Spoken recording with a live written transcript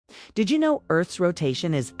Did you know Earth's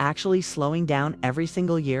rotation is actually slowing down every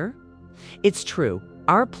single year? It's true,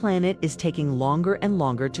 our planet is taking longer and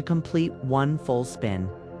longer to complete one full spin.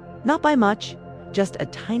 Not by much, just a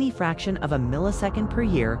tiny fraction of a millisecond per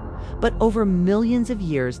year, but over millions of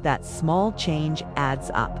years that small change adds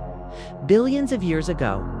up. Billions of years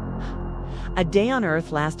ago, a day on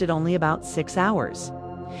Earth lasted only about 6 hours.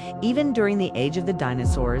 Even during the age of the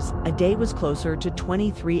dinosaurs, a day was closer to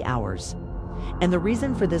 23 hours. And the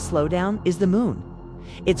reason for this slowdown is the moon.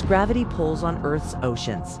 Its gravity pulls on Earth's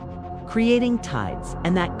oceans, creating tides,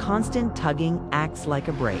 and that constant tugging acts like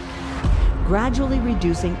a brake, gradually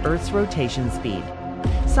reducing Earth's rotation speed.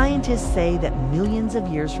 Scientists say that millions of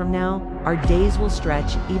years from now, our days will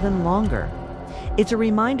stretch even longer. It's a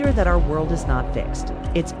reminder that our world is not fixed.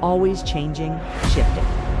 It's always changing, shifting,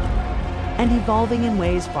 and evolving in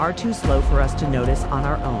ways far too slow for us to notice on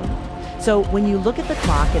our own. So when you look at the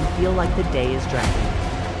clock and feel like the day is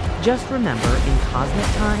dragging, just remember, in cosmic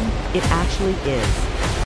time, it actually is